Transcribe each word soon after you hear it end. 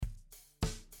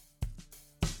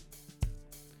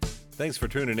Thanks for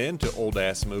tuning in to Old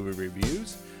Ass Movie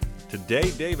Reviews. Today,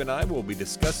 Dave and I will be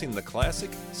discussing the classic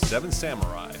Seven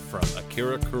Samurai from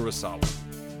Akira Kurosawa.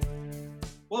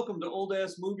 Welcome to Old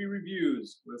Ass Movie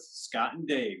Reviews with Scott and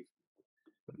Dave.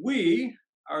 We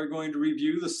are going to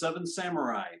review The Seven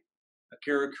Samurai,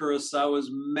 Akira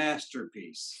Kurosawa's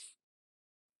masterpiece.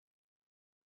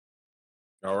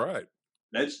 All right.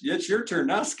 That's your turn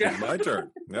now, Scott. It's my turn.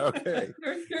 Okay.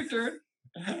 Your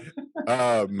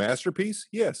turn. Masterpiece?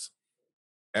 Yes.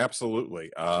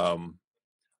 Absolutely.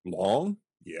 Long?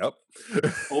 Yep.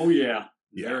 Oh, yeah.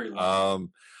 Yeah. Very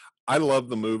long. I love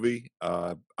the movie.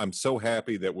 I'm so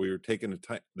happy that we were taking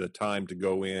the time to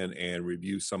go in and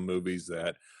review some movies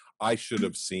that I should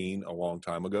have seen a long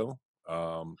time ago.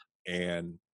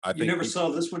 And I You think never saw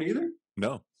this one either?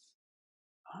 No.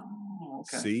 Oh,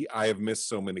 okay. See, I have missed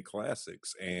so many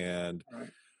classics, and All right.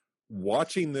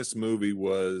 watching this movie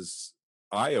was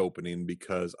eye-opening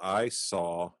because I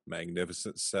saw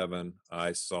Magnificent Seven,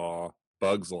 I saw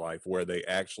Bug's Life, where they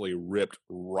actually ripped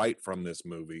right from this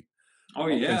movie. Oh,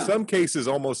 yeah. In some cases,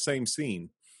 almost same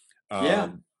scene. Yeah.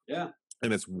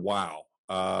 And it's wow.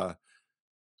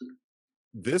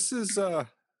 This is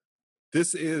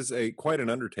quite an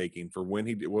undertaking for when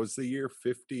he did. What was the year?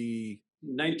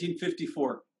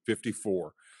 1954.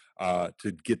 54. To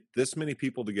get this many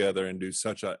people together and do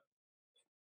such a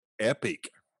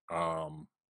epic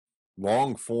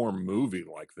long form movie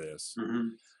like this. Mm-hmm.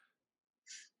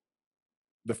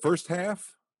 The first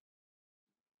half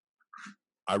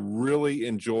I really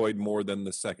enjoyed more than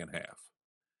the second half,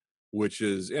 which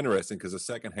is interesting because the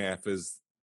second half is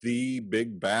the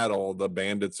big battle. The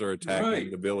bandits are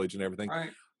attacking the village and everything.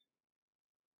 Right.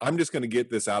 I'm just going to get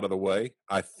this out of the way.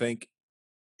 I think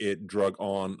it drug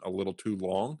on a little too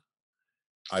long.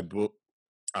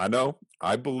 I know.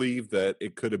 I believe that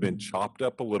it could have been chopped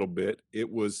up a little bit. It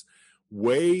was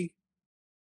way...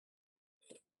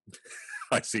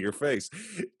 I see your face.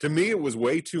 To me, it was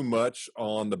way too much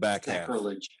on the back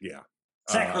Sacrilege. half. Yeah.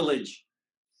 Sacrilege.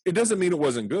 It doesn't mean it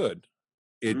wasn't good.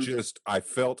 It just, I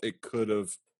felt it could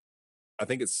have... I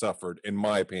think it suffered, in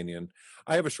my opinion.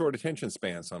 I have a short attention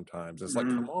span sometimes. It's like,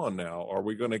 come on now. Are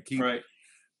we going to keep... Right.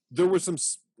 There were some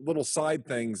little side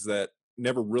things that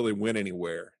never really went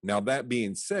anywhere. Now, that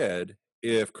being said,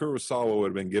 if Kurosawa would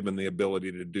have been given the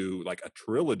ability to do like a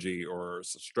trilogy or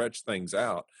stretch things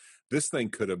out, this thing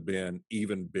could have been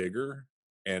even bigger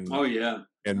and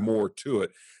more to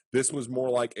it. This was more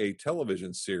like a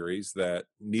television series that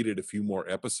needed a few more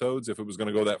episodes if it was going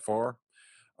to go that far.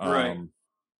 Right.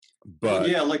 But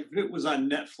yeah, like if it was on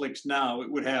Netflix now,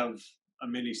 it would have a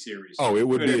miniseries. Oh, it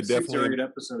would be have 6 definitely or 8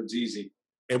 episodes easy.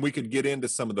 And we could get into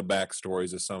some of the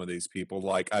backstories of some of these people.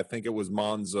 Like, I think it was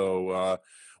Monzo.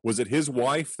 Was it his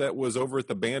wife that was over at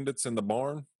the bandits in the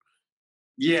barn?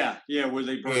 Yeah, where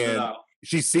they burned it out.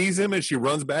 She sees him and she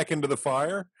runs back into the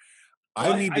fire.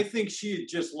 Well, I think she had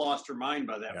just lost her mind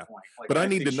by that point. Like, but I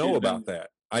need to know about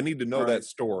that. I need to know that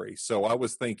story. So I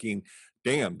was thinking,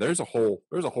 damn, there's a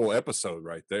whole episode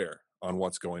right there on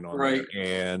what's going on there.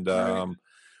 And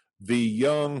the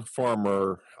young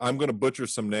farmer, I'm going to butcher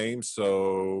some names,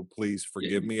 so please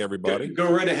forgive me, everybody.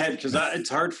 Go right ahead, because it's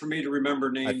hard for me to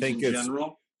remember names I think in it's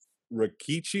general.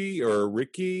 Rikichi or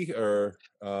Ricky or...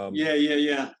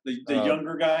 The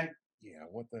younger guy. Yeah,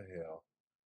 what the hell?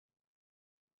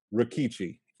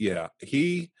 Rikichi. Yeah,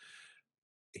 he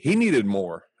needed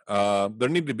more. There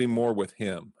needed to be more with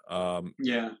him.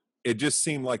 It just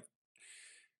seemed like,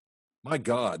 my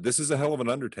God, this is a hell of an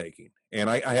undertaking. And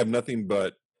I have nothing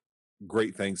but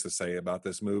great things to say about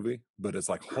this movie, but it's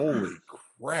like, holy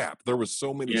crap, there was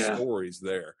so many stories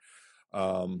there.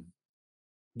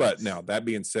 But now, that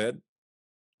being said,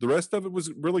 the rest of it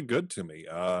was really good to me.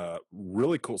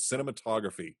 Really cool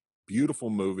cinematography,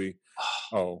 beautiful movie.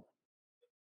 Oh,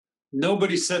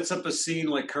 nobody sets up a scene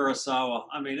like Kurosawa.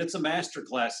 I mean, it's a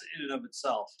masterclass in and of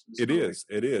itself. It is.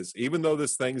 Even though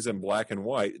this thing's in black and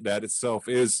white, that itself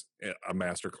is a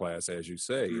masterclass, as you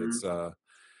say.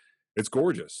 It's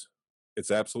gorgeous. It's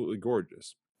absolutely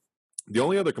gorgeous. The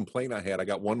only other complaint I had, I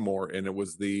got one more, and it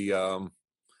was there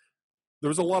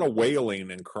was a lot of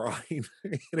wailing and crying,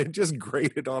 and it just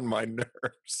grated on my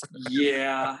nerves.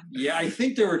 Yeah. I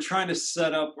think they were trying to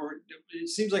set up, or it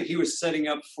seems like he was setting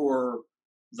up for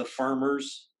the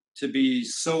farmers to be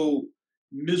so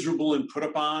miserable and put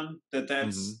upon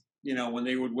that's when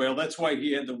they would wail. That's why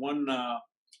he had the one the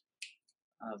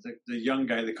young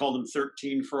guy, they called him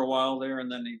 13 for a while there, and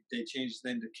then they changed his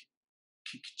name to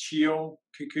Kikuchio.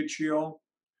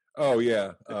 Oh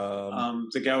yeah.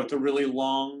 The guy with the really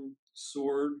long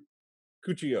sword.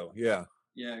 Kuchio, yeah.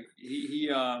 Yeah,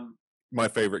 he my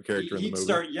favorite character in the movie.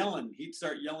 He'd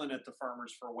start yelling at the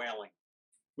farmers for wailing.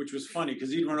 which was funny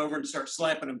because he'd run over and start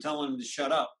slapping him, telling him to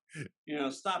shut up.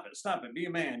 Stop it, be a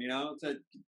man.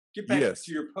 Get back to Yes.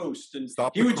 your post. And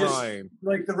Stop he the would just, crying.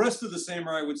 like, the rest of the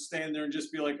samurai would stand there and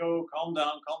just be like, "Oh, calm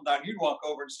down, calm down." He'd walk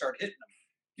over and start hitting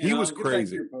him. He was Get back to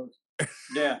crazy. your post.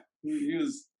 Yeah,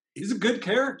 he's a good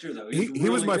character though. He's He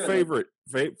was really my good.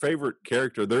 Like, favorite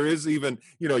character. There is even,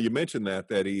 you mentioned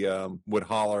that he would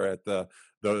holler at the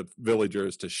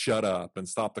villagers to shut up and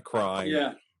stop the crying.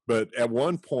 yeah, But at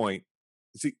one point,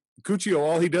 see, Kuchio,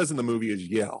 all he does in the movie is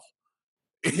yell.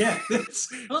 yeah. That's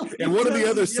all he And one of the does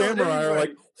other is yell at samurai are like,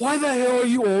 everybody. "Why the hell are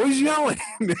you always yelling?"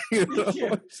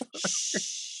 Yeah.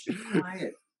 Shh, be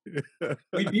quiet.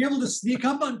 We'd be able to sneak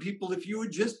up on people if you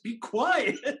would just be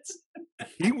quiet.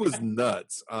 He was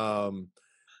nuts.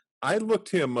 I looked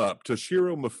him up,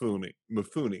 Toshiro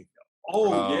Mifune.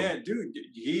 Oh Um, yeah, dude.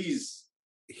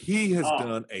 he has Oh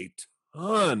done a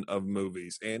ton of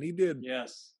movies, and he did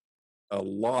yes. a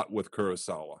lot with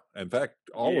Kurosawa. In fact,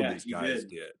 all of Yeah, these he guys did.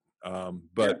 did. Yeah,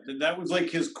 But that was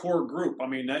like his core group. I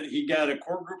mean, he got a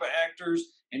core group of actors,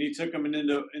 and he took them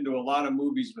into a lot of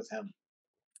movies with him.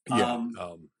 yeah,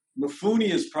 Um, Mifune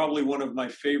is probably one of my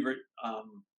favorite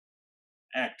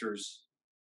actors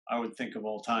I would think of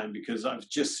all time because I've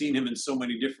just seen him in so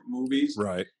many different movies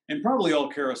right. and probably all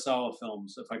Kurosawa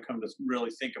films if I come to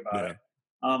really think about Yeah. it.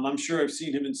 I'm sure I've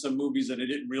seen him in some movies that I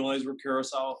didn't realize were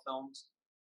Kurosawa films,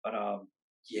 but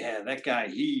yeah, that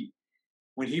guy,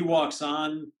 when he walks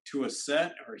on to a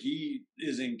set or he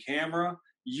is in camera,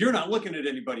 you're not looking at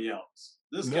anybody else.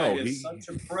 This guy No, has he such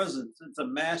a presence. It's a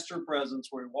master presence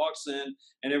where he walks in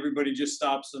and everybody just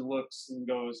stops and looks and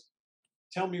goes,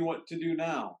 "Tell me what to do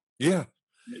now." yeah.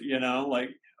 Like,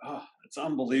 oh, it's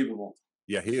unbelievable.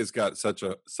 Yeah, he has got such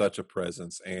a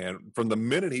presence. And from the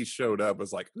minute he showed up, it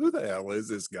was like, who the hell is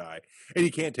this guy? And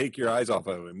you can't take your eyes off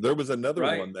of him. There was another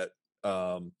Right. one that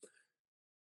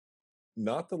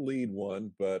not the lead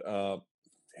one, but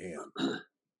damn,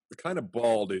 the kind of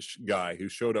baldish guy who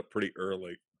showed up pretty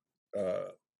early.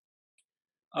 The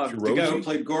guy who Shiroji?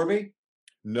 played Gorby?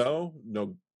 No,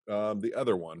 the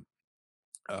other one.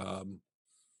 I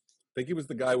think he was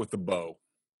the guy with the bow.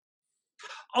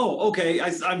 Oh, okay. I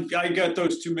got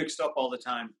those two mixed up all the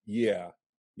time. Yeah,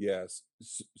 yes,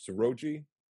 Shiroji.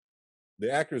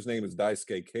 The actor's name is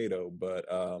Daisuke Kato, but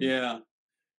Yeah.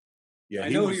 yeah, I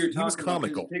know who you're he was talking about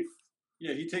 'cause comical.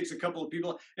 he takes a couple of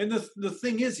people. And the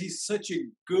thing is, he's such a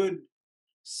good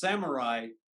samurai,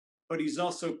 but he's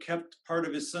also kept part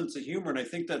of his sense of humor, and I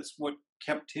think that's what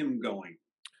kept him going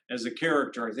as a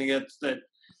character. I think that's that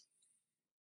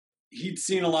he'd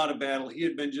seen a lot of battle. He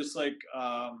had been just like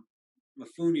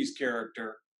Mifune's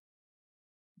character,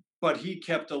 but he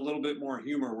kept a little bit more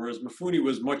humor, whereas Mifune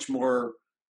was much more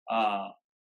uh,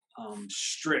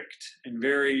 strict and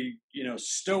very,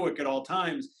 stoic at all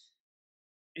times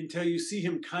until you see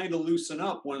him kind of loosen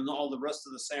up when all the rest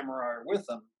of the samurai are with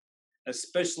him,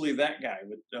 especially that guy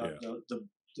with Yeah.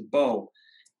 the bow.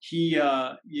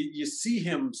 You see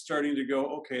him starting to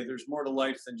go, okay, there's more to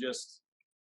life than just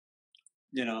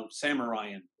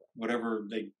samuraiing, whatever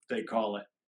they call it.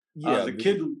 Yeah,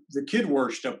 The kid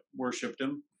worshipped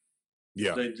him.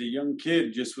 yeah, The young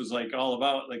kid just was like all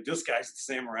about like, this guy's the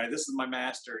samurai, this is my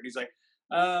master, and he's like,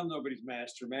 I'm nobody's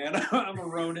master, man. I'm a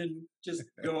Ronin. Just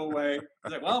go away.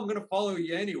 He's like, well, I'm gonna follow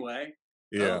you anyway.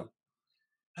 yeah.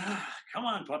 Come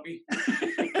on, puppy.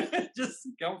 Just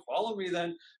come follow me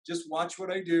then. Just watch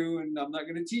what I do, and I'm not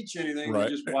gonna teach you anything. Right.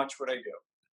 Just watch what I do.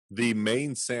 The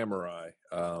main samurai,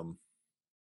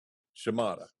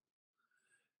 Shimada,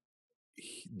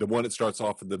 the one that starts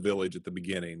off in the village at the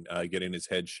beginning, getting his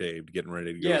head shaved, getting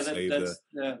ready to go Yeah, save that's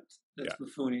yeah.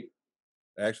 Mifune.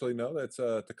 Actually, no, that's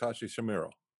Takashi Shimiro.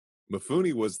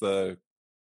 Mifune was the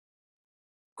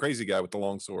crazy guy with the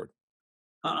long sword.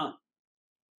 Uh-uh.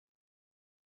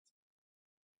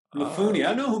 Mifune.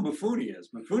 I know who Mifune is.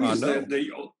 Mifune is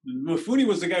Mifune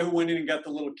was the guy who went in and got the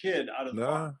little kid out of the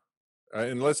farm.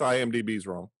 Unless IMDb's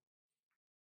wrong.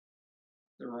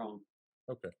 They're wrong.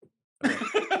 Okay.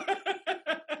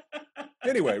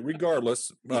 Anyway,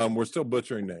 regardless, we're still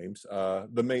butchering names.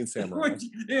 The main samurai.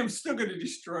 I'm still going to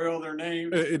destroy all their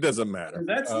names. It doesn't matter.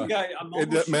 That's the guy.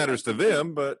 It matters to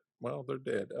them, but well, they're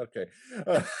dead. Okay.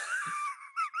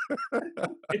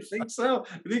 I think so.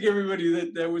 I think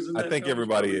everybody that was in that I think film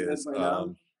everybody is.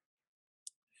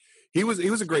 He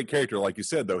was a great character, like you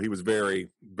said. Though he was very,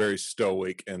 very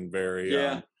stoic and very.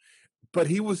 Yeah. But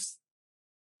he was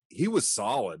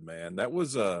solid, man. That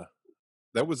was a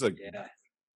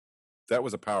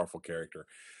powerful character.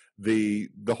 The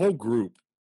whole group.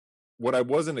 What I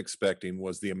wasn't expecting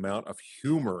was the amount of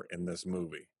humor in this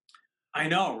movie. I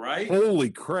know, right? Holy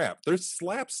crap! There's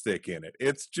slapstick in it.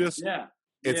 It's just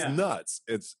it's Yeah. nuts.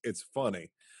 It's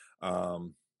funny.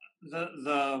 Um,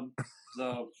 The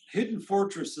Hidden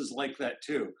Fortress is like that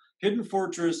too. Hidden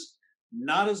Fortress,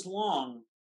 not as long,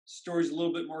 story's a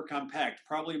little bit more compact,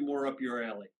 probably more up your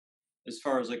alley as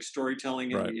far as like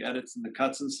storytelling and right. the edits and the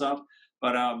cuts and stuff.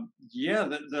 But yeah,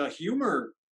 the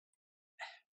humor,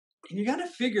 and you got to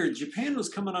figure Japan was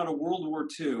coming out of World War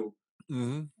II,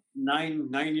 Hmm.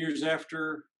 nine years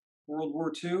after World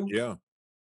War II, Yeah.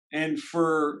 and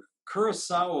for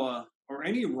Kurosawa or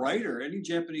any writer, any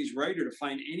Japanese writer, to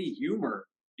find any humor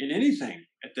in anything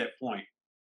at that point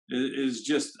is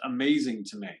just amazing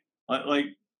to me. Like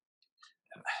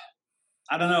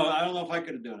I don't know. I don't know if I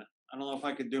could have done it. I don't know if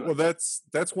I could do it. Well,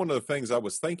 that's one of the things I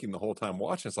was thinking the whole time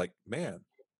watching. It's like, man,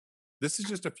 this is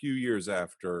just a few years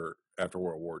after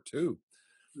World War II.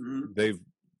 Hmm. They've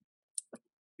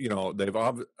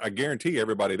I guarantee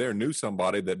everybody there knew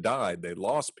somebody that died. They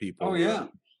lost Oh people. yeah,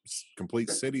 Complete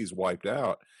cities wiped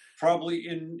out. probably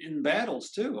in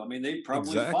battles too. I mean, they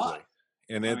probably fought. Exactly.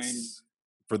 And I mean, it's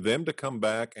for them to come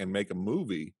back and make a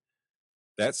movie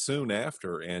that soon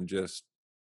after, and just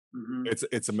hmm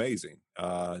it's amazing.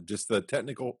 Just the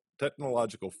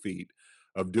technological feat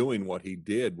of doing what he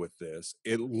did with this.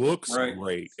 It looks right.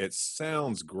 great. It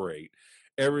sounds great.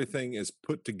 Everything is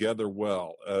put together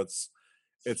well.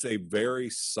 It's a very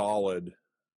solid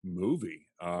movie.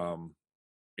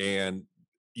 And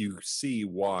you see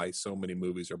why so many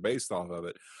movies are based off of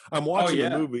it. I'm Oh watching the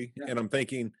yeah, movie yeah, and I'm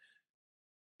thinking,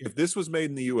 if this was made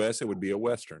in the US, it would be a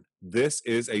Western. This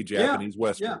is a yeah, Japanese yeah.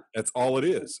 Western. That's all it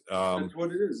That's, is. that's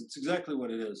what it is. It's exactly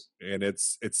what it is. And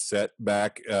it's set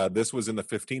back. This was in the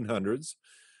 1500s,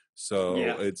 so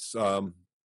Yeah, it's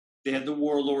they had the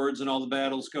warlords and all the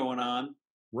battles going on.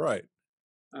 right.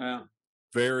 Uh,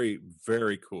 Very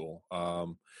very cool.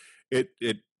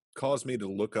 It caused me to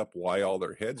look up why all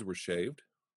their heads were shaved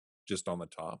just on the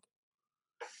top.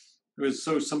 it was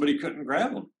so somebody couldn't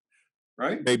grab them,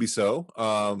 right? Maybe so.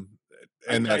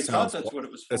 And I thought that's what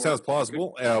it was that sounds for. They could.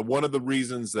 plausible. One of the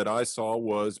reasons that I saw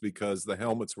was because the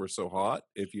helmets were so hot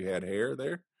if you had hair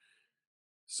there.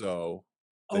 So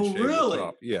they Oh shaved the really?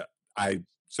 top. Yeah. I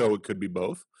so it could be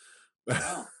both.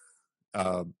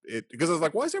 Wow. It because I was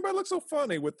like, why does everybody look so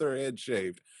funny with their head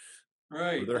shaved or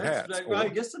Right. their hats? Well, I Or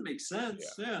guess that makes yeah.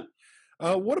 sense.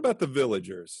 Yeah. What about the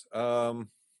villagers?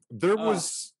 There Oh,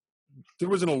 was there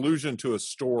was an allusion to a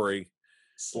story,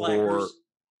 or slackers.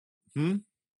 hmm?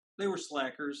 They were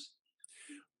slackers.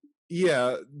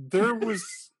 Yeah, there was.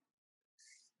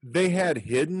 They had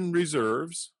hidden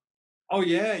reserves. Oh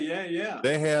yeah, yeah, yeah.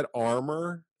 They had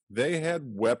armor. They had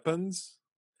weapons.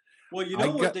 Well, you I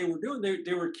know what got they were doing?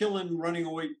 They were killing running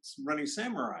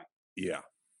samurai. yeah,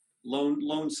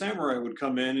 Lone samurai would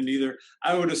come in and either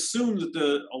I would assume that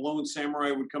the a lone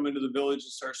samurai would come into the village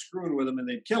and start screwing with them and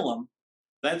they'd kill him.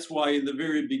 That's why in the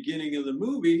very beginning of the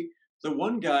movie, the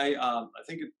one guy, I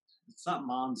think it's not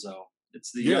Monzo,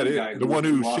 it's the yeah. young guy The one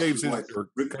who who lost shaves his his wife,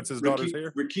 or cuts his daughter's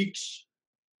hair.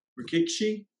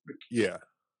 Rikishi. Yeah,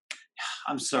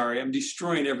 I'm sorry, I'm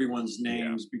destroying everyone's yeah.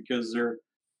 names because they're.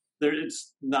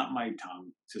 It's not my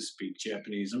tongue to speak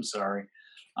Japanese. I'm sorry.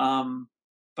 Um,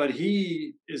 but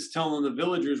he is telling the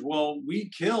villagers, well,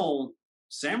 we kill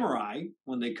samurai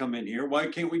when they come in here. Why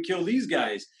can't we kill these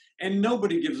guys? And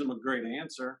nobody gives them a great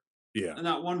answer. Yeah, And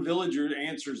not one villager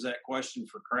answers that question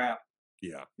for crap.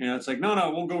 yeah. You know, it's like, no,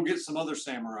 we'll go get some other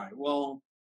samurai. Well,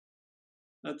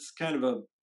 that's kind of a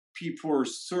P4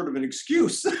 sort of an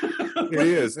excuse. It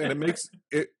is, and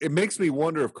it makes me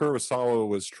wonder if Kurosawa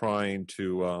was trying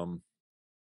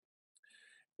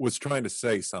to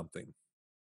say something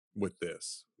with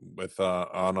this, with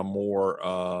on a more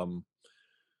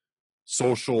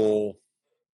social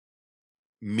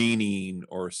meaning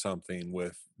or something,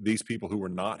 with these people who were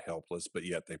not helpless, but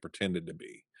yet they pretended to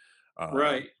be.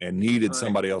 Right, And needed right.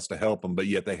 somebody else to help them, but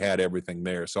yet they had everything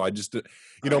there. So I just,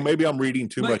 Right. maybe I'm reading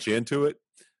too But much into it,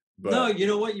 no, but you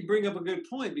know what? You bring up a good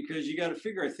point because you got to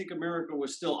figure. I think America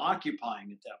was still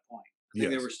occupying at that point. I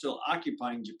think they were yes, still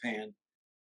occupying Japan,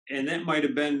 and that might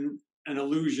have been an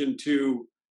allusion to,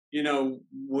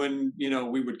 when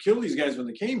we would kill these guys when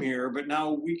they came here, but now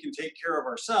we can take care of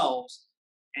ourselves,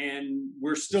 and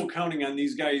we're still counting on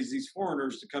these guys, these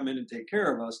foreigners, to come in and take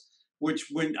care of us. Which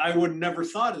when I would never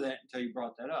thought of that until you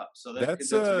brought that up. So that's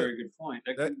that's a very good point.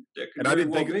 that, That could and I very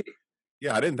didn't well think, be.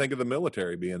 yeah, I didn't think of the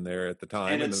military being there at the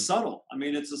time, And and it's subtle. I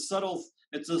mean, it's a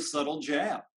subtle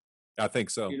jab. I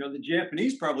think so, The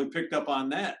Japanese probably picked up on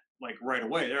that like right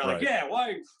away. They're like, right? yeah,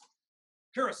 why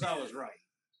Kurosawa's right.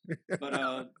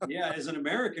 But yeah, as an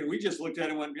American, we just looked at it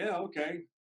and went, yeah, okay, Yeah,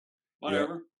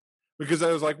 whatever. because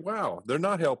I was like, wow, they're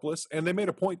not helpless, and they made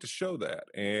a point to show that,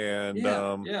 and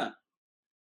Yeah, yeah.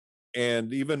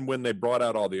 And even when they brought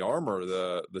out all the armor,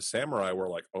 the samurai were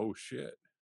like, "Oh shit,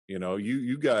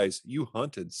 you guys, you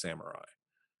hunted samurai."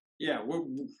 Yeah,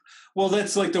 well,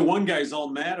 that's like the one guy's all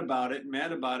mad about it,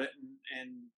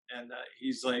 and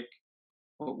he's like,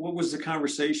 what was the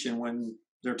conversation when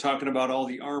they're talking about all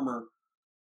the armor,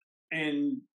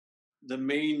 and the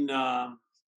main uh,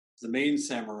 the main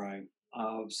samurai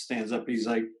stands up. He's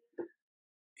like,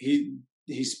 he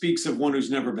speaks of one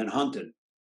who's never been hunted.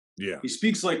 Yeah, He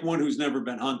speaks like one who's never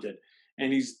been hunted,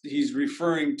 and he's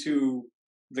referring to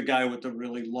the guy with the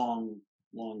really long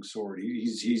sword.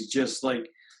 He's just like,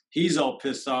 he's all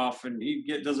pissed off, and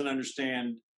doesn't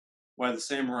understand why the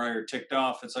samurai are ticked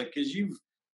off. It's like, because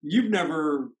you've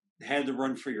never had to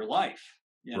run for your life.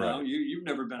 right. You've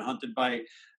never been hunted by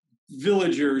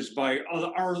villagers, by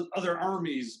other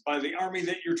armies, by the army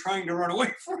that you're trying to run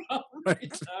away from.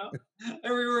 Right.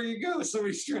 Everywhere you go,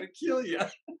 somebody's trying to kill you.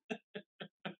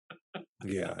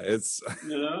 Yeah,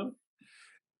 You know.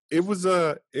 it was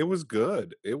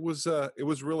good. It was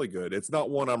really good. It's not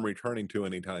one I'm returning to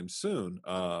anytime soon.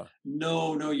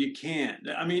 No, you can't.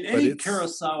 I mean, But any it's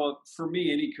Kurosawa, for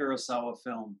me, any Kurosawa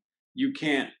film, you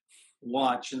can't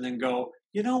watch and then go,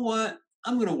 you know what?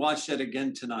 I'm going to watch that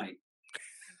again tonight.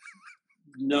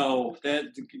 No, that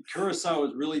Kurosawa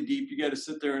is really deep. You got to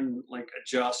sit there and like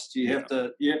adjust. You have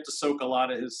to soak a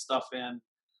lot of his stuff in.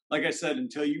 Like I said,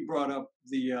 until you brought up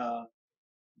the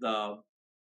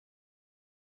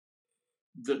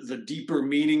the deeper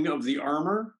meaning of the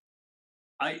armor,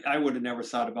 I would have never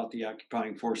thought about the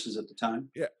occupying forces at the time.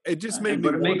 yeah, it just made me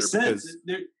But it wonder makes sense.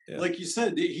 because yeah, Like you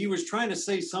said, he was trying to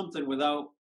say something without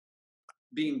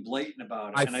being blatant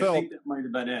about it, I and I felt think that might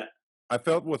have been it.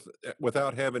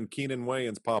 without having Keenan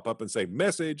Wayans pop up and say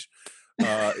message,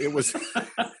 it was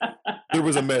there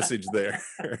was a message there.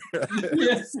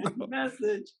 Yes, So,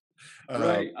 message. uh,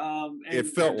 Right. it And there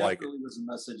felt like it. definitely was a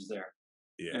message there.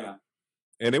 Yeah, Yeah.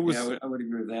 and Yeah, I would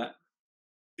agree with that.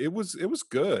 it was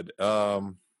good.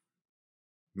 Man,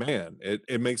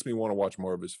 it makes me want to watch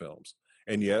more of his films.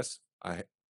 And yes,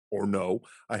 no,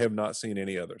 I have not seen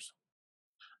any others.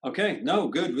 Okay. No,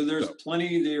 good. Well, So there's plenty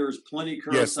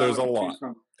yes, there's Kurosawa a to choose lot,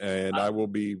 from. and I, I will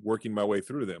be working my way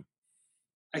through them.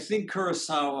 I think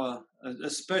Kurosawa,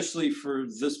 especially for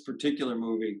this particular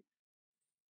movie,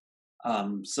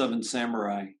 Seven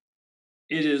Samurai,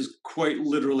 it is quite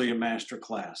literally a master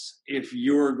class. If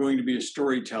you're going to be a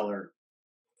storyteller,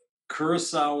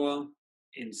 Kurosawa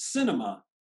in cinema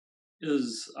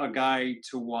is a guy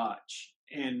to watch.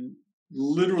 And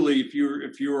literally, if you're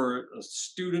a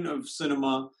student of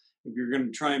cinema, if you're going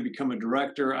to try and become a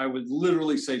director, I would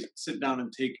literally say sit down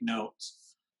and take notes.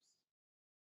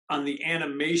 On the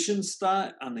animation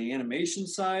side, I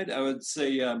would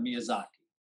say Miyazaki.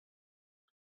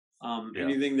 Yeah,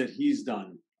 Anything that he's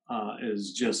done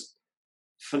is just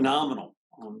phenomenal.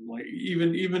 Like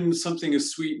even something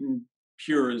as sweet and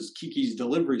pure as Kiki's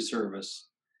Delivery Service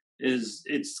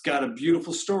it's got a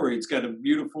beautiful story. It's got a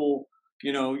beautiful,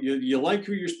 you like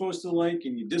who you're supposed to like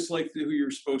and you dislike who you're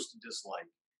supposed to dislike.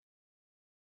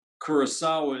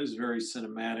 Kurosawa is very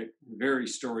cinematic, very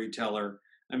storyteller.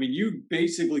 I mean, you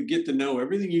basically get to know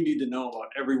everything you need to know about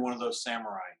every one of those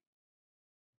samurai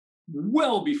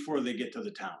well before they get to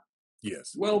the town,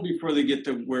 yes, well before they get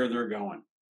to where they're going.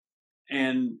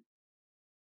 And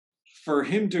for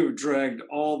him to have dragged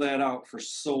all that out for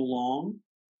so long,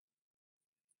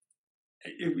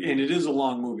 and it is a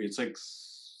long movie. It's like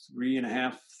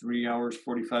 3 hours,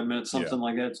 45 minutes, yeah. something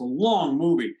like that. It's a long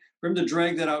movie. For him to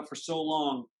drag that out for so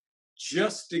long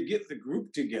just to get the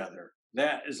group together,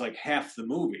 that is like half the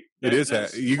movie. It is.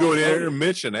 That's You go to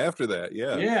intermission after that.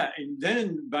 Yeah, yeah, and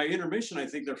then by intermission, I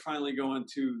think they're finally going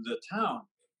to the town.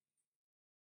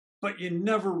 But you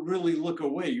never really look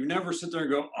away. You never sit there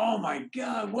and go, "Oh my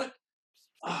God, what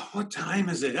time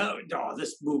is it? Oh,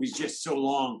 this movie's just so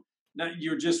long." Now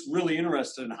you're just really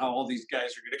interested in how all these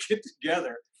guys are going to get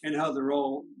together and how they're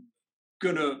all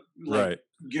going to like right.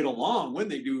 get along when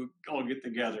they do all get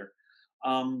together.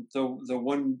 The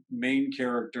one main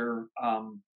character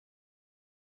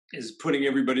is putting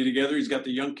everybody together. He's got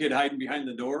the young kid hiding behind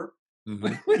the door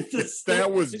Mm-hmm. with the stick.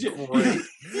 That was great.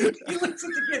 He looks at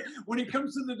the kid when he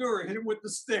comes to the door. Hit him with the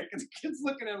stick, and the kid's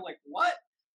looking at him like, "What?"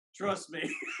 Trust me.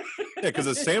 Yeah, because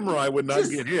a samurai would not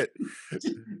get hit.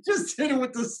 Just hit him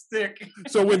with the stick.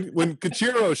 So when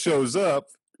Kichiro shows up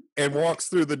and walks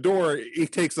through the door, he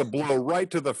takes a blow right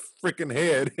to the freaking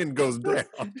head and goes down.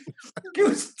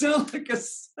 Goes down like a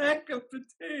sack of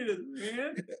potatoes,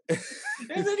 man.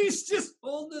 And then he's just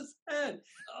holding his head.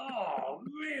 Oh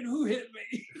man, who hit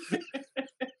me?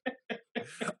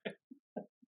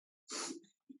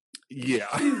 Yeah.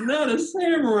 He's not a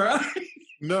samurai.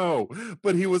 No,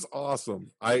 but he was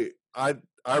awesome. I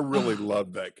really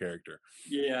loved that character.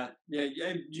 Yeah, yeah,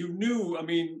 yeah. You knew. I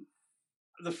mean,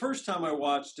 the first time I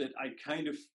watched it, I kind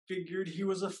of figured he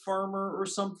was a farmer or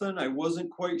something. I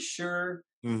wasn't quite sure.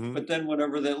 Hmm. But then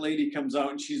whenever that lady comes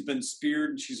out and she's been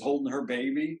speared and she's holding her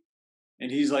baby and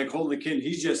he's like holding the kid,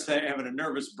 he's just Yeah. having a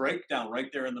nervous breakdown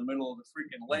right there in the middle of the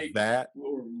freaking lake That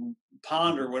or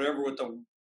pond or whatever with the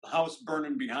house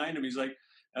burning behind him. He's like,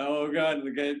 oh God.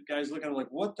 And guy's looking at him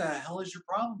like, what the hell is your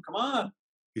problem? Come on.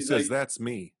 he He's says, like, "That's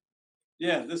me."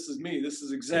 yeah, this is me. This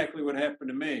is Yeah. exactly what happened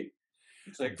to me.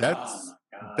 It's like, oh That's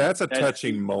my God. that's a That's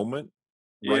touching moment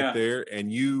right yeah. there,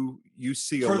 and you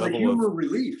see a For the level of humor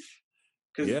relief.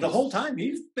 Because the yes. whole time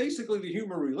he's basically the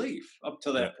humor relief up to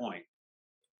Yeah. that point.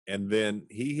 And then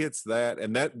he hits that,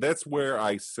 and that's where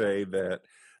I say that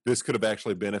this could have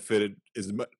actually benefited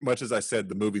as much as I said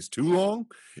the movie's too long.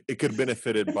 It could have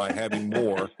benefited by having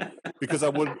more, because I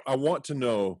want to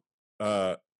know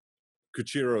uh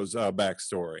Kuchiro's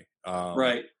backstory,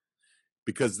 Right.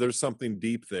 because there's something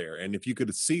deep there, and if you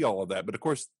could see all of that, but of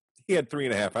course he had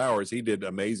 3.5 hours. He did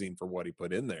amazing for what he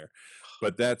put in there,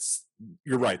 but that's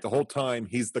you're right. The whole time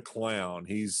he's the clown.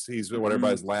 He's what Mhm.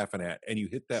 everybody's laughing at, and you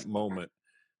hit that moment,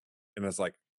 and it's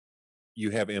like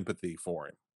you have empathy for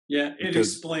him Yeah, it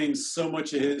because explains so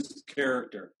much of his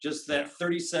character. Just yeah, that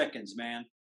 30 seconds, man.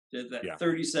 That yeah,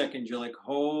 30 seconds, you're like,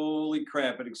 holy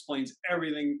crap, it explains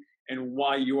everything and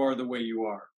why you are the way you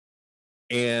are.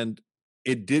 and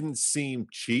it didn't seem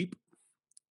cheap.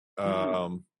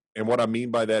 Mm-mm. And what I mean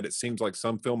by that, it seems like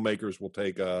some filmmakers will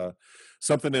take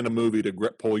something in a movie to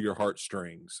pull your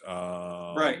heartstrings.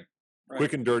 Right. Quick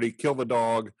Right. and dirty, kill the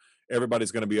dog.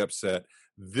 Everybody's going to be upset.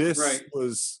 This Right.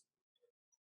 was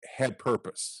had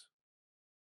purpose.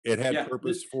 It had Yeah.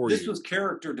 purpose for This you, was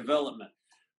character development.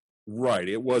 right?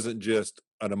 It wasn't just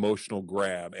an emotional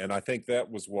grab, and I think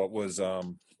that was what was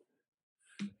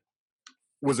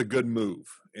a good move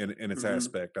in its Hmm.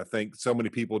 aspect. I think so many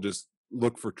people just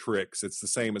look for tricks. It's the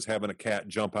same as having a cat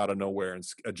jump out of nowhere and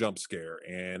a jump scare.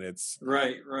 And it's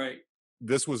Right. Right.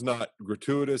 this was not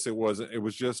gratuitous. It wasn't. It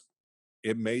was just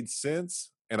it made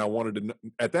sense. And I wanted to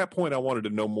at that point I wanted to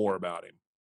know more about him.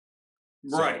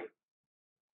 Right. So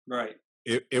Right.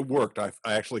 it worked. I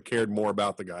actually cared more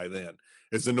about the guy then.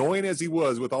 As annoying as he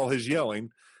was with all his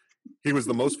yelling, he was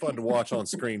the most fun to watch on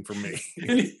screen for me.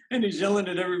 And he's yelling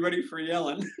at everybody for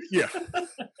yelling. Yeah.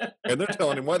 And they're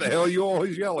telling him, why the hell are you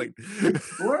always yelling?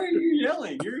 Why are you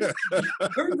yelling?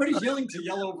 Everybody's yelling to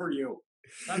yell over you.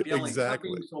 Stop yelling. Stop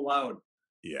being Exactly. so loud.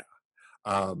 Yeah.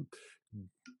 Um,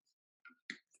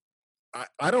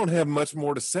 I don't have much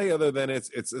more to say other than it's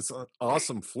an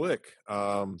awesome flick.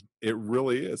 It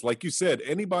really is. Like you said,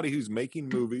 anybody who's making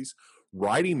movies,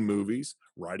 writing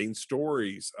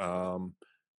stories,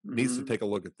 needs to Hmm. take a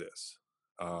look at this,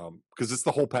 because it's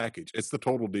the whole package. It's the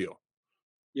total deal.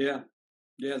 Yeah,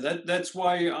 yeah. That's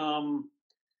why.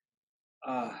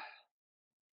 Uh,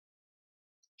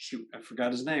 Shoot, I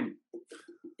forgot his name.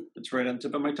 It's right on the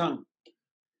tip of my tongue.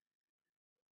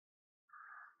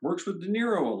 Works with De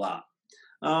Niro a lot.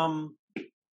 Um,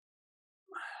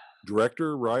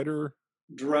 Director, writer,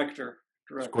 director,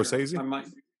 director. Scorsese. My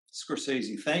mind.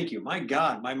 Scorsese. Thank you. My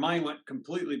God, my mind went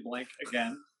completely blank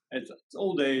again. It's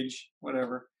old age.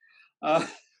 Whatever. Uh,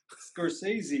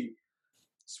 Scorsese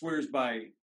swears by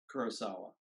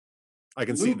Kurosawa. I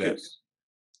can see that.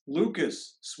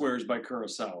 Lucas swears by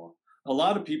Kurosawa. A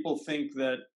lot of people think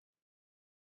that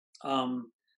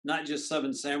not just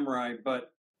Seven Samurai,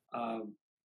 but um,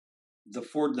 the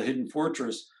Hidden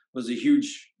Fortress was a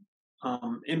huge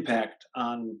impact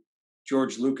on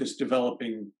George Lucas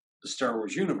developing the Star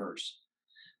Wars universe.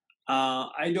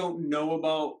 I don't know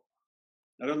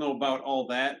about all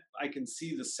that. I can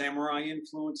see the samurai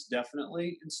influence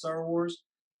definitely in Star Wars.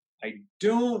 I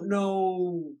don't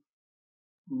know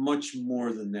much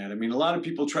more than that. I mean, a lot of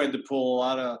people tried to pull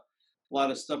a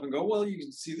lot of stuff and go, well, you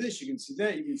can see this, you can see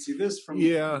that, you can see this from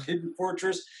Yeah, Hidden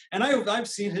Fortress. And I've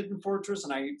seen Hidden Fortress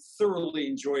and I thoroughly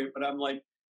enjoy it. But I'm like,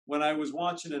 when I was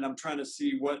watching it, I'm trying to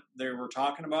see what they were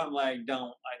talking about. I'm like, I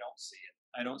don't see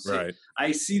it. I don't see it. right.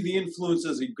 I see the influence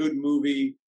as a good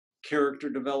movie, character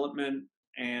development,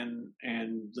 and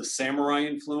the samurai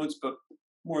influence, but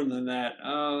more than that,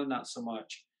 not so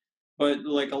much. But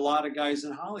like a lot of guys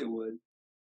in Hollywood,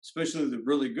 especially the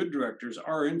really good directors,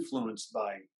 are influenced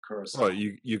by Well,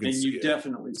 Kurosawa, you can and see you it.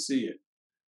 definitely see it.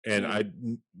 And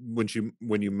Yeah,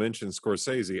 when you mentioned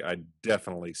Scorsese, I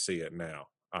definitely see it now.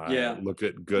 I yeah, look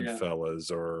at yeah, Goodfellas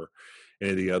or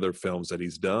any of the other films that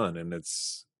he's done, and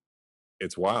it's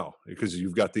wow, because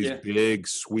you've got these yeah, big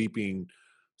sweeping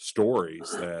stories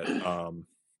that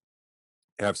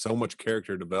have so much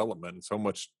character development and so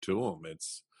much to them.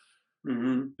 It's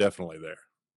Hmm. definitely there.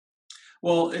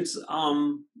 Well, it's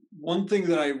one thing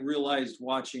that I realized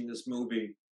watching this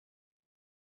movie.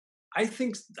 I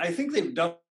think they've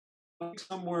dubbed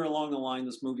somewhere along the line.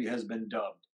 This movie has been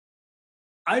dubbed.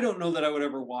 I don't know that I would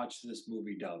ever watch this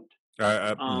movie dubbed.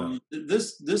 No.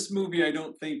 This movie, I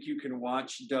don't think you can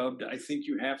watch dubbed. I think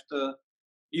you have to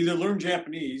either learn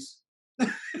Japanese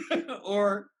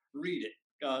or read it,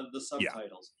 the Yeah.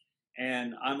 subtitles.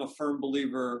 And I'm a firm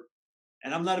believer.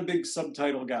 And I'm not a big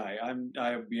subtitle guy.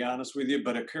 I'll be honest with you,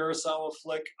 but a Kurosawa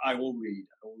flick, I will read.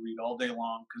 I will read all day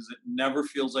long because it never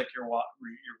feels like you're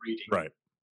reading. Right.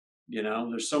 You know,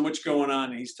 there's so much going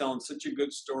on, and he's telling such a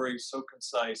good story, so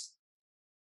concise.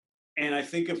 And I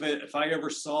think if I ever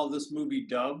saw this movie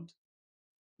dubbed,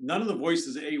 none of the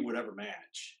voices would ever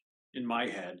match in my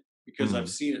head because I've Mhm.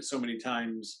 seen it so many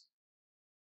times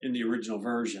in the original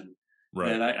version Right.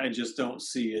 that I just don't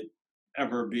see it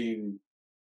ever being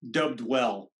dubbed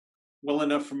well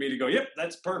enough for me to go, yep,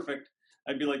 that's perfect.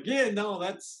 I'd be like, yeah, no,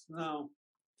 that's no.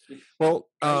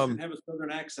 Well, Guy shouldn't have a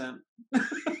southern accent.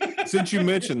 since you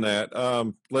mentioned that,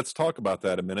 let's talk about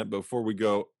that a minute. Before we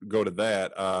go to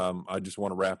that, I just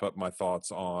want to wrap up my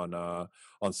thoughts on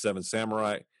Seven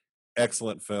Samurai.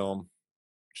 Excellent film.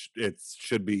 It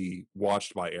should be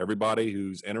watched by everybody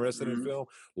who's interested in Mhm. film,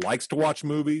 likes to watch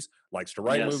movies, likes to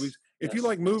write Yes, movies. If you yes,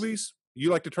 like yes. movies, you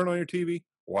like to turn on your TV,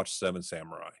 watch Seven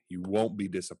Samurai. You won't be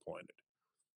disappointed.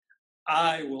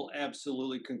 I will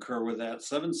absolutely concur with that.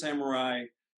 Seven Samurai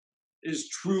is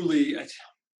truly,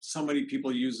 so many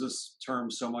people use this term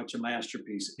so much, a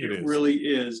masterpiece. It It is. really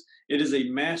is. It is a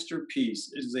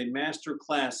masterpiece. It is a master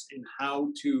class in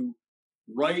how to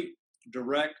write,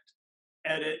 direct,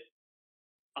 edit,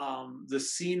 the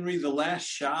scenery, the last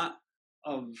shot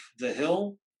of the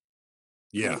hill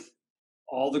Yeah. with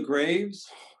all the graves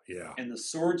Yeah. and the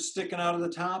sword sticking out of the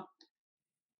top.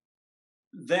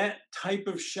 That type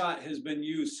of shot has been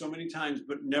used so many times,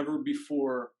 but never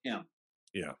before him.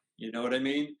 Yeah. You know what I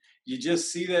mean? You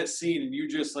just see that scene and you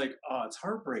just like, oh, it's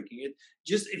heartbreaking. It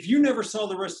just, if you never saw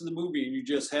the rest of the movie and you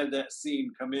just had that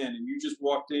scene come in and you just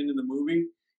walked into the movie,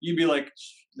 you'd be like,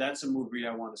 that's a movie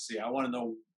I want to see. I want to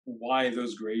know why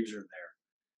those graves are there.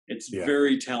 It's Yeah.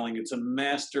 very telling. It's a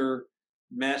master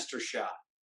shot.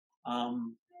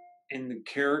 Um, and the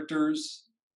characters,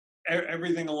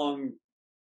 everything along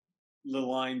the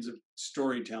lines of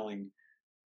storytelling.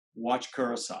 Watch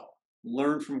Kurosawa.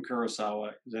 Learn from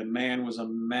Kurosawa. The man was a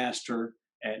master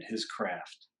at his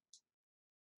craft.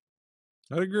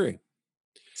 I'd agree.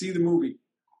 See the movie.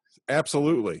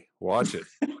 Absolutely. Watch it.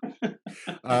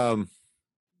 Um,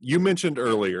 you mentioned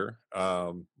earlier,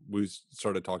 we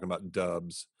started talking about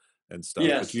dubs and stuff, but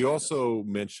Yes. you also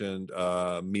mentioned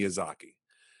Miyazaki.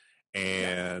 Yeah.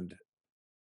 And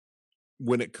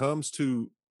when it comes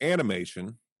to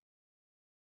animation,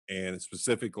 and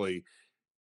specifically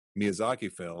Miyazaki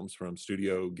films from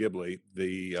Studio Ghibli,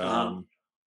 Uh-huh.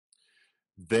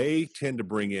 they tend to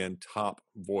bring in top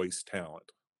voice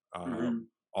talent. Hmm.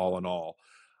 All in all,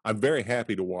 I'm very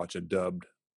happy to watch a dubbed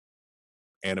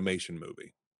animation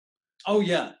movie. Oh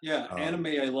yeah, yeah. Um, Anime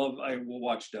I love. I will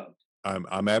watch dubbed.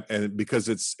 and because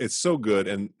it's so good,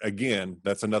 and again,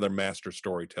 that's another master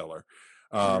storyteller.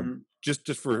 Hmm.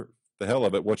 Just for the hell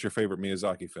of it, what's your favorite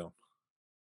Miyazaki film?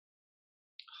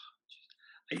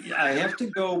 I have to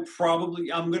go. Probably,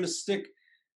 I'm going to stick.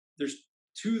 There's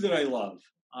two that I love.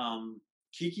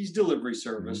 Kiki's Delivery Mhm.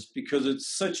 Service because it's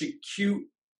such a cute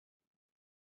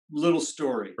little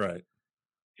story, Right.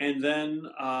 and then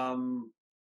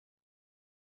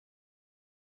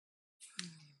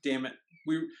damn it,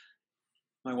 we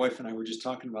my wife and I were just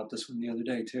talking about this one the other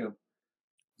day too.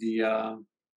 The I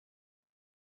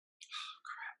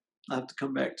have to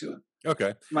come back to it.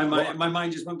 Okay. My Well, mind, my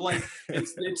mind just went blank.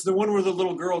 It's the one where the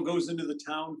little girl goes into the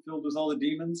town filled with all the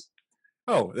demons.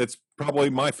 oh, it's probably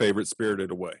my favorite,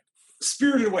 Spirited Away.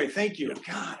 Spirited Away. Thank you.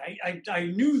 Yeah. God, I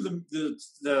knew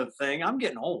the thing. I'm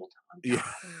getting old. Yeah.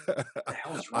 God, what the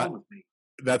hell is I wrong with me?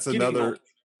 that's Getting old.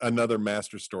 another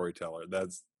master storyteller.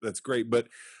 That's great, but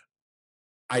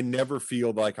I never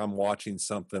feel like I'm watching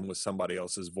something with somebody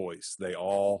else's voice. They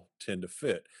all tend to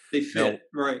fit. They Now, fit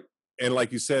right. and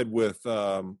like you said with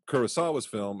Kurosawa's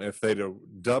film, if they'd have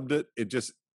dubbed it, it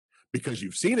just because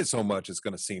you've seen it so much, it's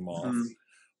going to seem off. Mhm.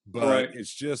 But Right.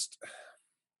 it's just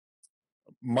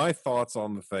my thoughts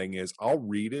on the thing is I'll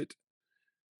read it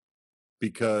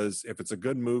because if it's a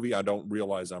good movie, I don't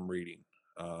realize I'm reading.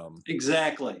 Um,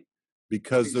 Exactly.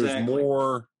 because there's Exactly.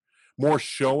 more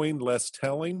showing, less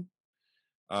telling.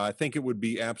 I think it would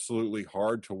be absolutely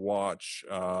hard to watch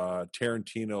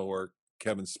Tarantino or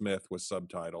Kevin Smith with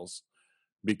subtitles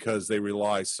because they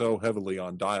rely so heavily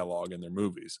on dialogue in their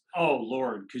movies. Oh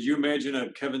Lord, could you imagine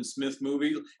a Kevin Smith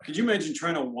movie? Could you imagine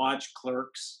trying to watch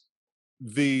Clerks?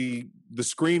 The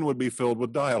screen would be filled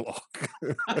with dialogue.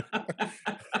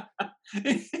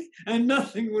 And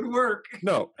nothing would work.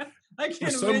 No, I for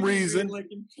can't some imagine being reason, like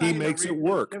in he China makes it reading a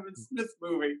work. Kevin Smith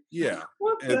movie. Yeah,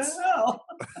 What the it's hell?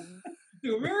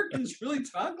 Do Americans really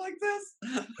talk like this?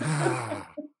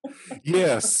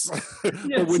 yes, but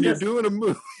Yes, when you're yes. doing a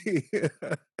movie,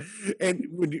 and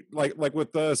when you like with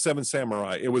Seven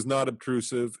Samurai, it was not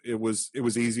obtrusive. It was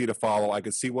easy to follow. I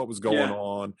could see what was going Yeah,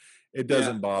 on. It yeah.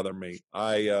 doesn't bother me.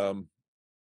 I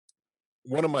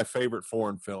One of my favorite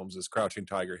foreign films is Crouching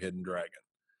Tiger, Hidden Dragon,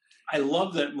 I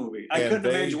love that movie. I and couldn't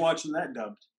imagine they watching that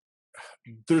dubbed.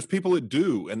 there's people that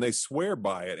do, and they swear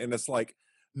by it, and it's like,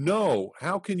 no,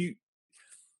 how can you?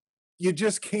 You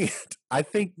just can't. I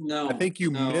No, think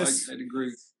you no, miss. I'd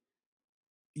agree.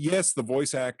 Yes, the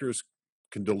voice actors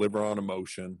can deliver on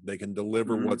emotion. They can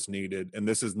deliver Mhm. what's needed, and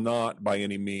this is not by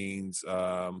any means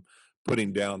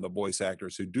putting down the voice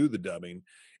actors who do the dubbing.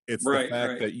 It's the Right, fact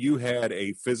right. that you had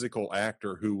a physical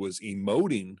actor who was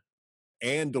emoting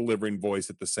and delivering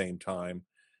voice at the same time.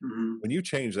 Mhm. When you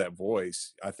change that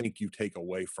voice, I think you take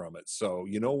away from it. So,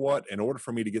 you know what? In order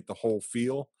for me to get the whole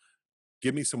feel,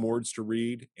 give me some words to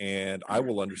read and I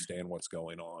will understand what's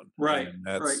going on. Right, And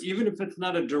right. that's Even if it's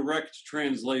not a direct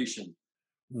translation.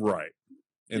 right.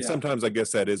 And Yeah, sometimes I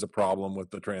guess that is a problem with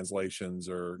the translations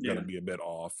are going to yeah. be a bit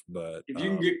off, but If you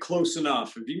can get close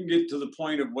enough, if you can get to the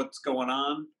point of what's going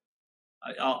on,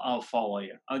 I'll follow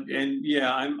you. And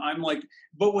yeah, I'm like,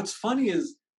 but what's funny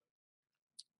is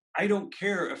I don't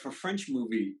care if a French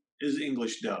movie is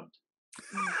English dubbed.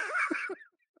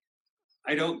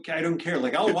 I don't care.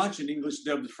 Like I'll watch an English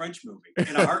dubbed French movie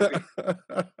in a heartbeat.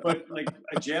 But like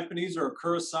a Japanese or a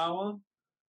Kurosawa,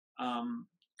 um,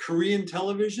 Korean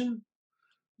television,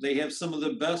 they have some of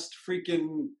the best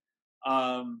freaking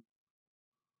um,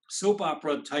 soap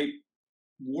opera type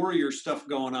warrior stuff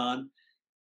going on.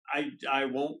 I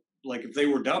won't like if they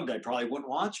were dubbed, I probably wouldn't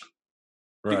watch them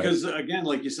right. because again,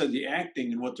 like you said, the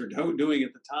acting and what they're doing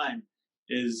at the time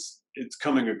is it's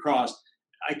coming across.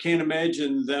 I can't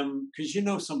imagine them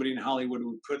because somebody in Hollywood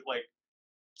would put like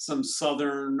some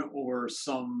Southern or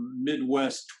some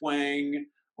Midwest twang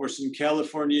or some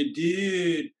California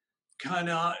dude kind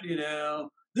of,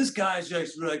 this guy's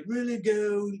just like really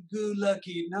good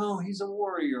lucky. No, he's a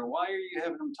warrior. Why are you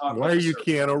having him talk Why like are a you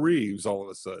certain? Keanu Reeves all of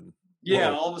a sudden?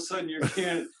 Yeah, Whoa. all of a sudden you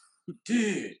can't,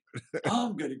 dude,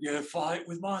 I'm gonna get a fight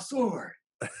with my sword.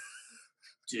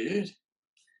 Dude.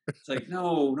 It's like,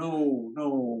 no, no,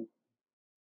 no,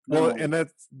 Well, no. and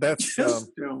that's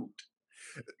Just don't.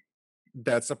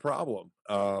 that's a problem.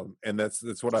 And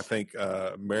that's what I think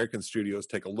American studios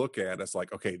take a look at. It's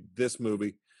like, okay, this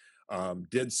movie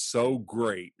did so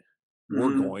great. We're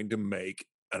Mhm. going to make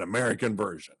an American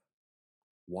version.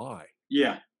 Why?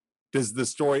 Yeah, Does the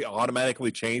story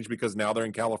automatically change because now they're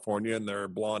in California and they're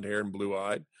blonde hair and blue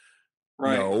eyed?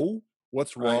 right, No.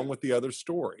 What's right. wrong with the other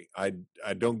story? I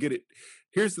don't get it.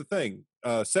 Here's the thing: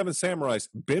 Seven Samurai's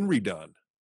been redone,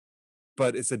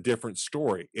 but it's a different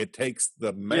story. It takes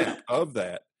the Yeah. map of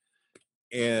that,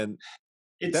 and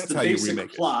It's that's the how you basic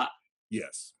remake it. plot.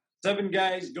 Yes. 7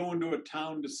 guys going to a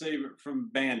town to save it from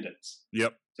bandits.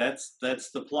 Yep. That's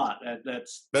the plot. That's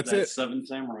it. That's Seven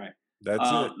Samurai. That's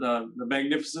it. The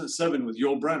Magnificent Seven with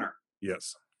Yul Brenner.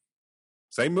 Yes.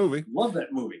 Same movie. Love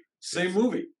that movie. Same Yes.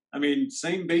 movie. I mean,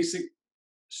 same basic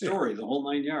Yeah. story, the whole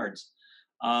 9 yards.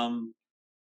 Um,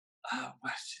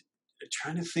 what,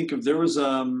 trying to think of there was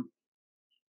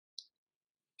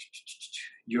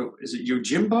is it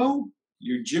Yojimbo?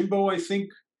 Yojimbo, I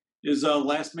think, is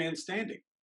Last Man Standing.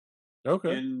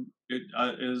 Okay. And it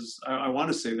is I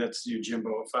want to say that's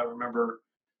Yojimbo if I remember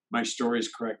my stories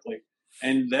correctly.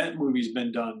 And that movie's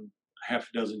been done a half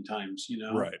a dozen times.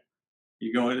 Right.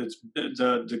 You go, it's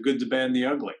the good, the bad, and the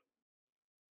ugly.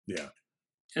 Yeah.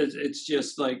 It's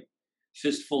just like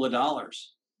fistful of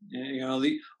dollars.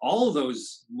 All of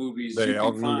those movies They you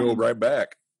all can can go find. right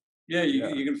back. Yeah, Yeah.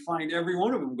 you can find every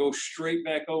one of them go straight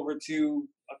back over to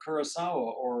a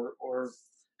Kurosawa or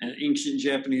an ancient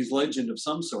Japanese legend of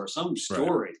some sort, some Right.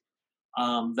 story.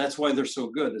 That's why they're so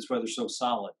good. That's why they're so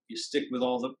solid. You stick with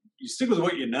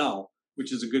what you know,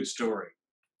 which is a good story.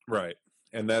 Right.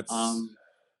 And that's Um,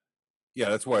 yeah,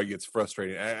 that's why it gets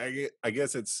frustrating. I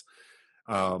guess it's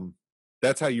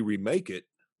that's how you remake it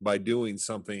by doing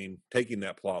something, taking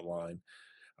that plot line,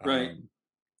 right.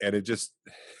 and it just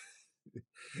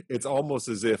it's almost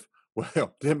as if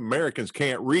well, the Americans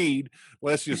can't read.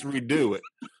 Let's just redo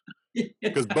it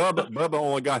because Bubba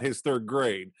only got his third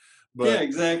grade, Yeah, but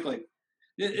exactly.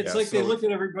 It's Yeah, like they so look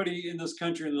at everybody in this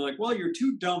country and they're like, "Well, you're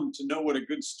too dumb to know what a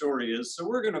good story is, so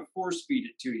we're going to force feed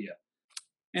it to you."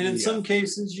 And in yeah, some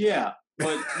cases, yeah,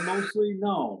 but mostly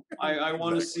no. I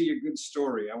want to exactly. see a good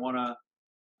story. I want to.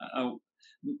 Uh,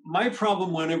 my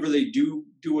problem whenever they do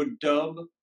a dub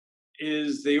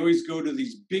is they always go to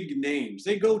these big names.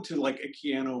 They go to like a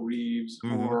Keanu Reeves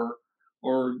Mhm.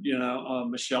 or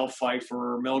Michelle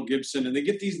Pfeiffer or Mel Gibson, and they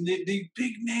get these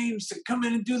big names to come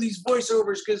in and do these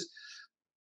voiceovers because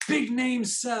big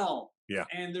names sell. Yeah.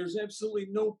 And there's absolutely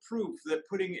no proof that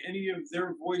putting any of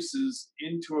their voices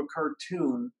into a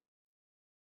cartoon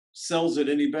sells it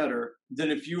any better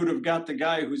than if you would have got the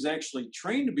guy who's actually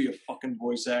trained to be a fucking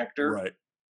voice actor, Right.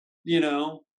 you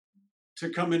know, to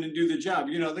come in and do the job.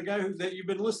 You know, the guy that you've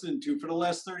been listening to for the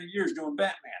last 30 years doing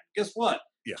Batman. Guess what?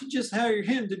 Yeah. You just hire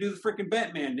him to do the freaking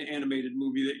Batman animated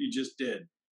movie that you just did.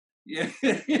 Yeah.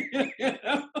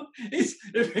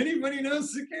 If anybody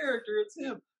knows the character, it's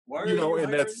him. Why are you And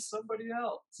hiring that's somebody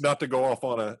else? not to go off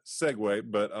on a segue,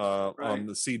 but on Right.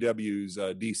 the CW's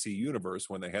DC Universe,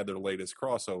 when they had their latest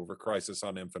crossover, Crisis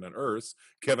on Infinite Earths,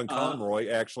 Kevin Uh, Conroy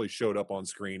actually showed up on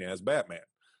screen as Batman.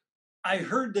 I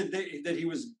heard that he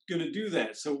was going to do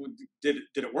that. So did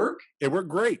it work? It worked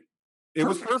great. It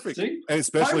was Perfect. perfect, See, and why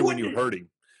especially when wouldn't you it? heard him.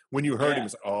 When you heard him, Yeah,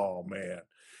 it's oh man,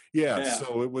 yeah. yeah,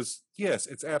 So it was yes,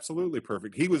 it's absolutely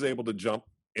perfect. He was able to jump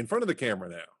in front of the camera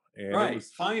now, and right.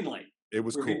 Finally, it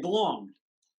was where he cool. belonged.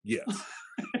 Yes,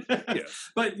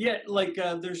 yes, But yet, like,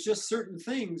 there's just certain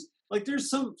things. Like, there's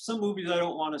some movies I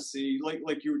don't want to see. Like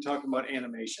you were talking about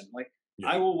animation. Like, yeah,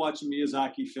 I will watch a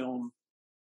Miyazaki film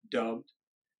dubbed,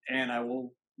 and I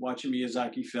will watch a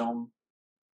Miyazaki film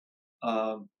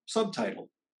subtitled.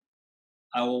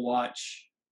 I will watch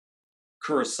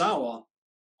Kurosawa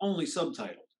only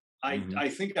subtitled. hmm I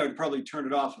think I would probably turn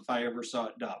it off if I ever saw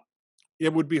it dubbed.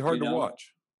 it would be hard You to know?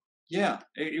 watch. Yeah,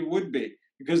 it would be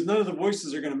because none of the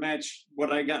voices are going to match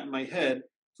what I got in my head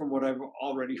from what I've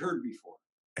already heard before.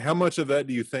 How much of that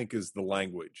do you think is the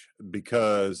language?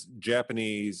 Because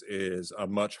Japanese is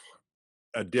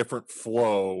a different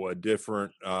flow, a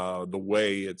different the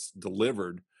way it's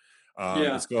delivered.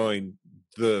 Yeah, It's going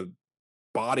the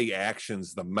body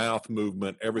actions, the mouth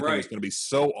movement, everything is right. going to be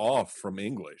so off from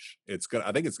English. It's gonna.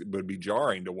 I think it would be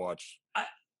jarring to watch I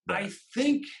I that.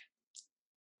 think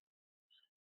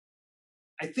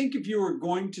I think if you were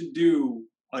going to do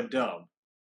a dub,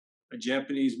 a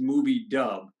Japanese movie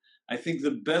dub, I think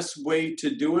the best way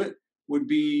to do it would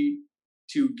be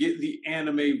to get the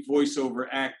anime voiceover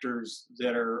actors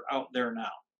that are out there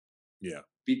now Yeah,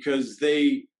 because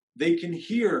they can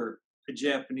hear a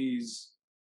Japanese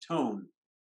tone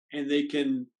and they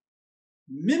can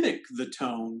mimic the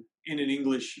tone in an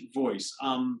English voice.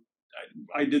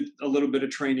 I did a little bit of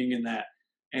training in that,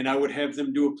 and I would have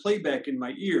them do a playback in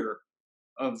my ear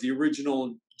of the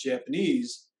original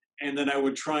Japanese, and then I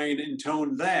would try and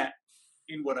intone that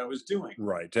in what I was doing.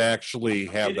 right. To actually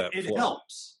have that It flow.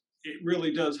 helps. It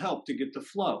really does help to get the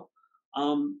flow.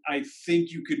 I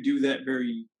think you could do that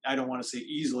very. I don't want to say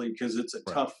easily because it's a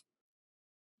Right. tough.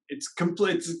 It's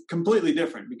completely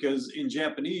different because in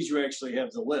Japanese you actually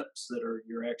have the lips that are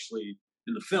you're actually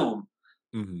in the film.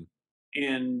 hmm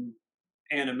In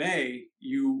anime,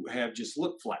 you have just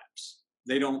lip flaps.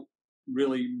 They don't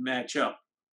really match up.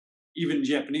 Even in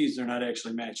Japanese, they're not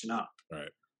actually matching up.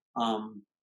 Right. Um,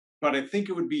 but I think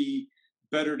it would be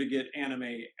better to get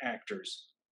anime actors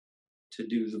to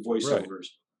do the Right. voiceovers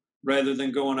rather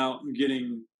than going out and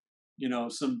getting,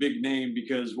 some big name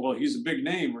because, well, he's a big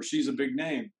name or she's a big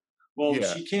name. Well,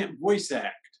 Yeah. she can't voice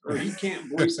act or he can't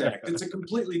voice act. It's a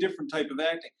completely different type of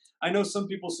acting. I know some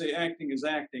people say acting is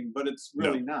acting, but it's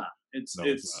really No. not. It's No,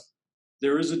 it's not. it's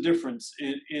there is a difference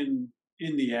in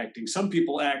the acting. Some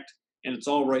people act and it's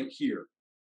all right here.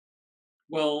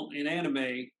 Well, in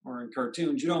anime or in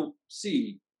cartoons, you don't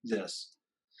see this.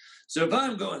 So if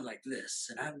I'm going like this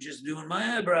and I'm just doing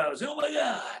my eyebrows, oh my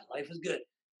God, life is good.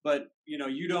 But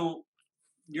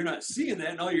you're not seeing that,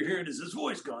 and all you're hearing is this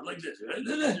voice going like this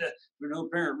for no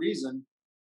apparent reason,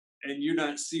 and you're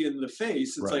not seeing the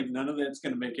face. It's Right. like none of that's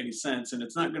going to make any sense, and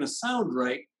it's not going to sound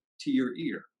right to your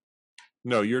ear.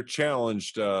 No, you're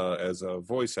challenged as a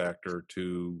voice actor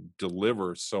to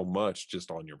deliver so much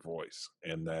just on your voice,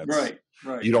 and that's Right,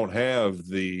 right. you don't have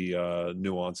the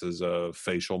nuances of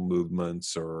facial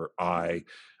movements or eye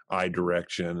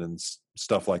direction and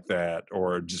stuff like that,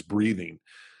 or just breathing.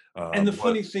 And the But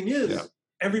funny thing yeah, is,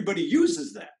 everybody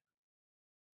uses that.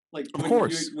 Like of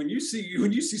course, when you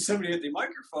see somebody at the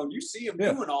microphone, you see them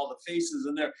yeah. doing all the faces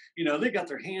and they got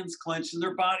their hands clenched and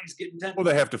their bodies getting tense. Well,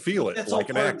 they have to feel it That's all like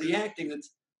an part of the actor. acting.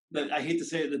 That I hate to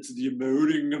say it. That's the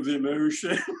emoting of the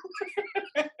emotion.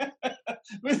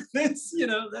 But that's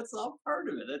all part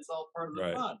of it. That's all part of the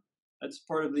Right. fun. That's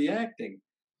part of the acting.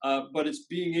 But it's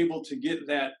being able to get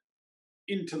that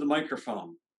into the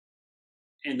microphone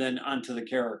and then onto the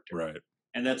character. Right.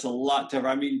 And that's a lot tougher.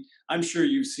 I mean, I'm sure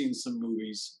you've seen some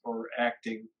movies or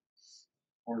acting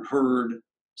or heard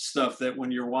stuff that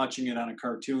when you're watching it on a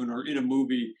cartoon or in a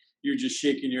movie, you're just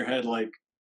shaking your head like,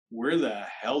 where the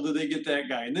hell did they get that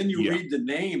guy? And then you Yeah. read the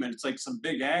name and it's like some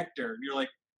big actor, and you're like,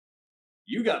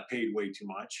 you got paid way too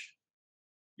much,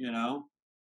 you know?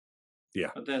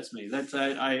 Yeah. But that's me.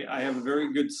 I have a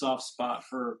very good soft spot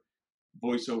for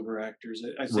voiceover actors.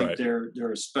 I think Right.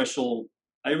 they're a special.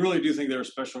 I really do think they're a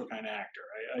special kind of actor.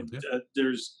 Yeah.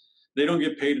 They don't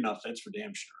get paid enough. That's for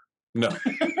damn sure. No.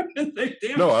 They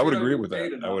damn No, I sure would don't agree get with that.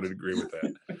 paid I enough. would agree with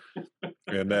that.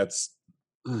 And that's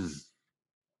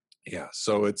yeah.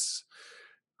 So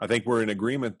I think we're in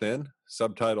agreement then.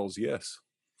 Subtitles, yes.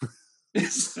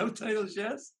 Subtitles,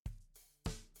 yes.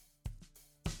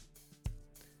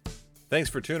 Thanks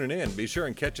for tuning in. Be sure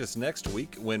and catch us next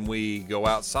week when we go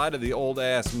outside of the old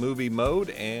ass movie mode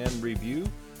and review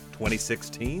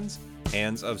 2016's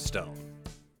Hands of Stone.